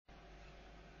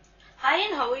Hi,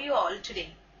 and how are you all today?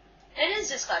 Let us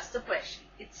discuss the question.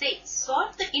 It says,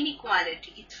 solve the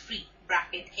inequality 3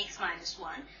 bracket x minus 1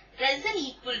 less than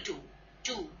equal to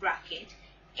 2 bracket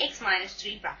x minus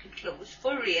 3 bracket close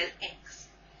for real x.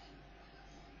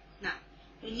 Now,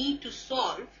 we need to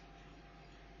solve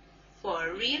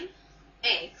for real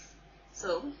x.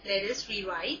 So, let us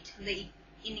rewrite the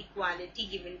inequality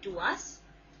given to us.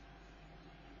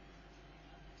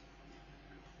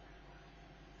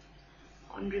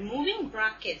 On removing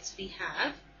brackets, we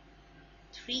have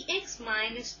 3x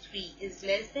minus 3 is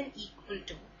less than equal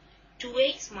to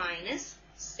 2x minus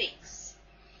 6.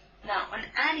 Now, on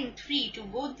adding 3 to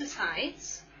both the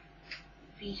sides,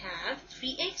 we have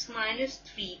 3x minus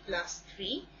 3 plus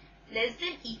 3 less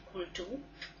than equal to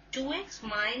 2x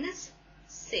minus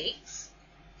 6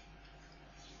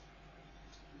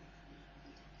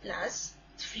 plus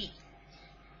 3.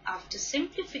 After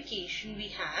simplification, we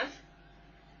have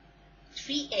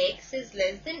 3x is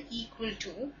less than equal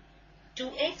to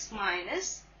 2x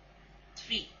minus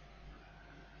 3.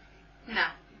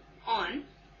 Now, on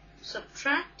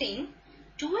subtracting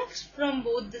 2x from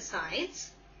both the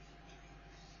sides,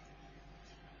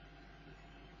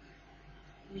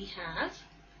 we have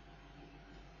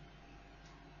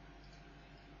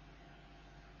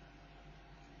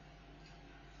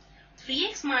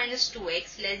 3x minus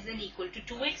 2x less than equal to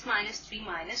 2x minus 3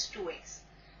 minus 2x.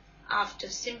 After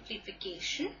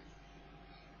simplification,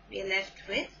 we are left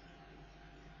with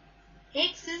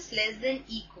x is less than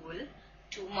equal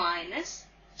to minus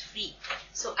 3.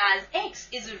 So, as x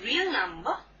is a real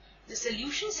number, the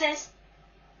solution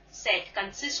set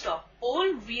consists of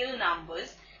all real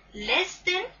numbers less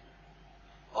than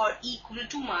or equal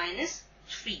to minus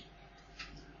 3.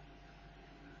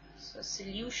 So,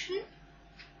 solution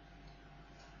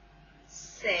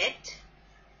set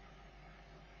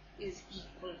is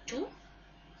equal to,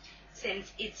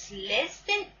 since it's less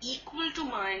than equal to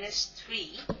minus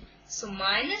 3, so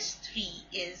minus 3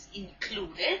 is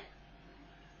included,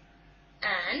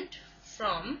 and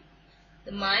from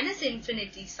the minus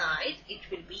infinity side it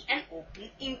will be an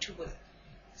open interval.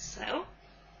 So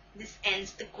this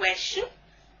ends the question.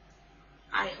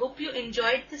 I hope you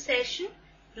enjoyed the session.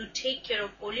 Do take care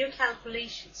of all your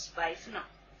calculations. Bye for now.